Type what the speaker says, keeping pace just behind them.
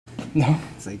No.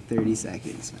 It's like 30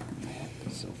 seconds.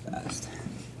 So fast.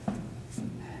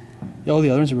 All the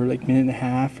other ones were like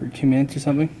 1.5 or 2 minutes or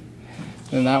something.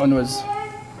 And that one was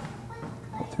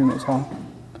 3 minutes long.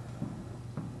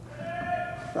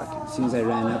 Fuck, as soon as I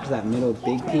ran up to that middle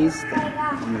big piece,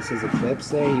 and this is eclipse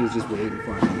there, he was just waiting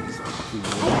for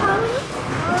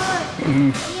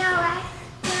me.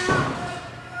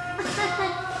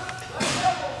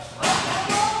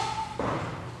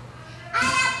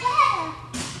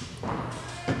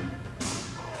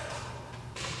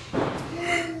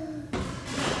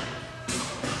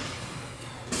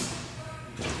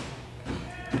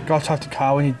 I'll talk to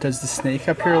Kyle when he does the snake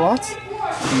up here lots.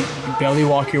 You belly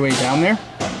walk your way down there.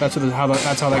 That's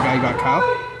how that guy got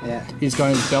Kyle. Yeah. He's got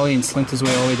his belly and slinked his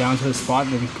way all the way down to the spot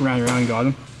and then ran around and got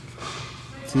him.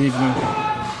 So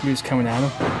he was coming at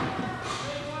him.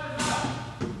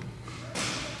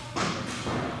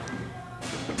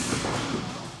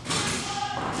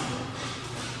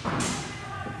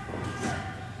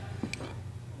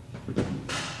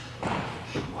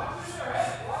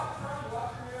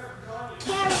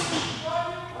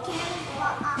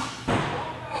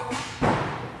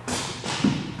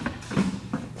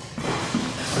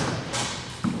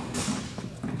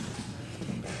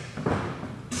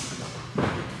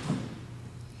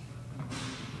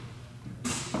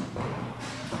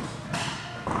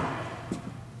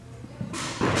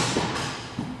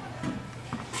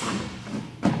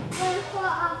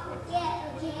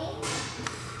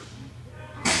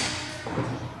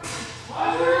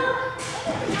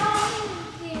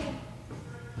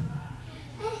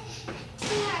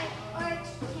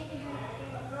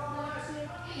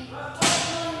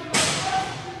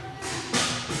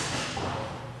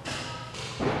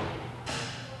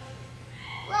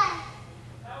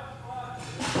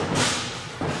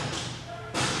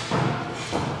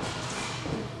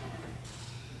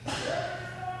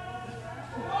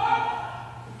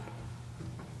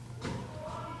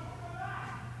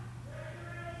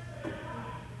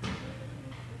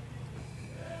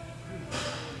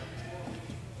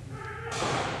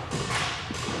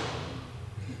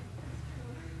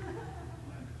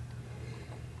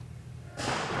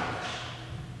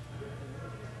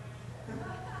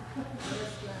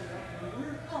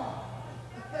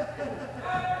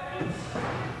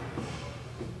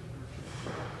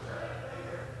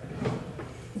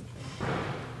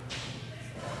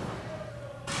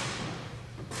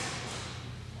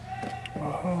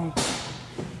 Oh,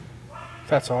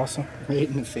 that's awesome. Right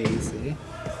in the face, eh?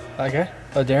 That guy?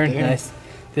 Oh, Darren? Nice.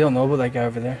 They don't know about that guy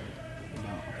over there. No.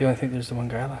 They only think there's the one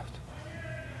guy left.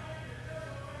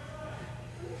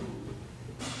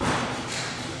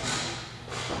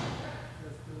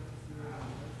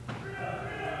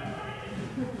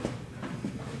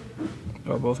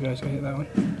 Oh, both guys gonna hit that one.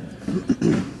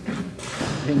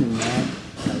 Mad.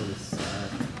 That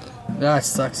was Yeah, it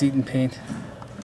sucks eating paint.